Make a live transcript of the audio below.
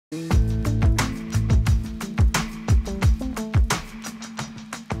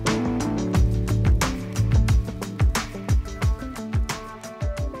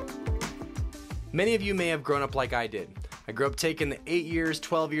Many of you may have grown up like I did. I grew up taking the 8 years,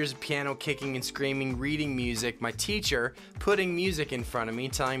 12 years of piano, kicking and screaming, reading music, my teacher putting music in front of me,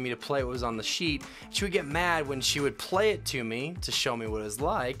 telling me to play what was on the sheet. She would get mad when she would play it to me to show me what it was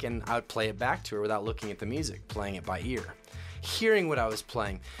like, and I would play it back to her without looking at the music, playing it by ear, hearing what I was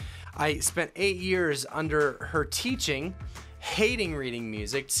playing. I spent 8 years under her teaching, hating reading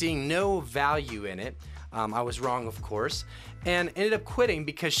music, seeing no value in it. I was wrong, of course, and ended up quitting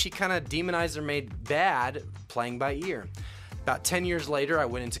because she kind of demonized or made bad playing by ear. About 10 years later, I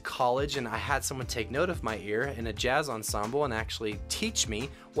went into college and I had someone take note of my ear in a jazz ensemble and actually teach me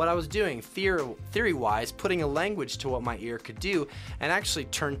what I was doing theory-wise, putting a language to what my ear could do, and actually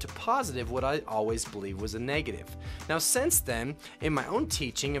turned to positive what I always believed was a negative. Now since then, in my own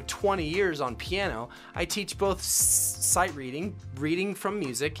teaching of 20 years on piano, I teach both sight reading, reading from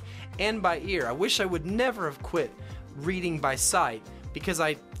music, and by ear. I wish I would never have quit reading by sight because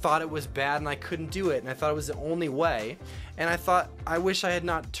I thought it was bad and I couldn't do it, and I thought it was the only way, and I thought I wish I had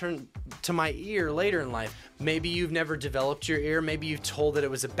not turned to my ear later in life. Maybe you've never developed your ear, maybe you've told that it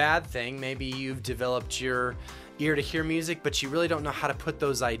was a bad thing, maybe you've developed your ear to hear music, but you really don't know how to put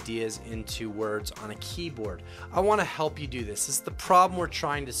those ideas into words on a keyboard. I want to help you do this. This is the problem we're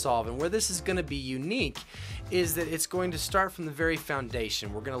trying to solve, and where this is going to be unique is that it's going to start from the very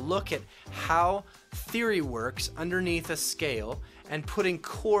foundation. We're going to look at how theory works underneath a scale and putting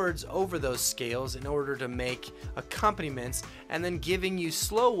chords over those scales in order to make accompaniments, and then giving you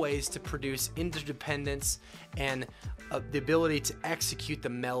slow ways to produce interdependence and the ability to execute the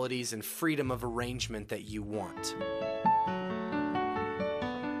melodies and freedom of arrangement that you want.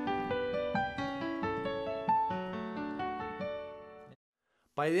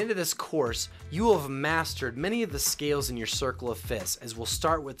 By the end of this course, you will have mastered many of the scales in your circle of fifths, as we'll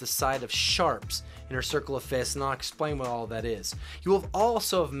start with the side of sharps in our circle of fifths, and I'll explain what all that is. You will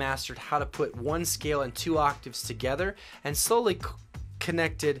also have mastered how to put one scale and 2 octaves together and slowly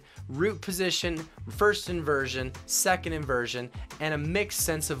connected root position, first inversion, second inversion, and a mixed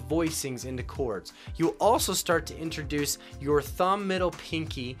sense of voicings into chords. You'll also start to introduce your thumb, middle,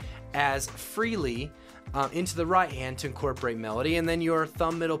 pinky as freely into the right hand to incorporate melody, and then your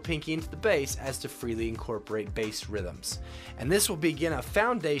thumb, middle, pinky into the bass as to freely incorporate bass rhythms. And this will begin a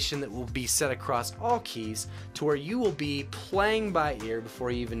foundation that will be set across all keys to where you will be playing by ear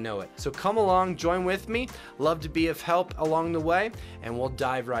before you even know it. So come along, join with me. Love to be of help along the way, and we'll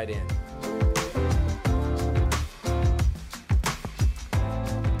dive right in.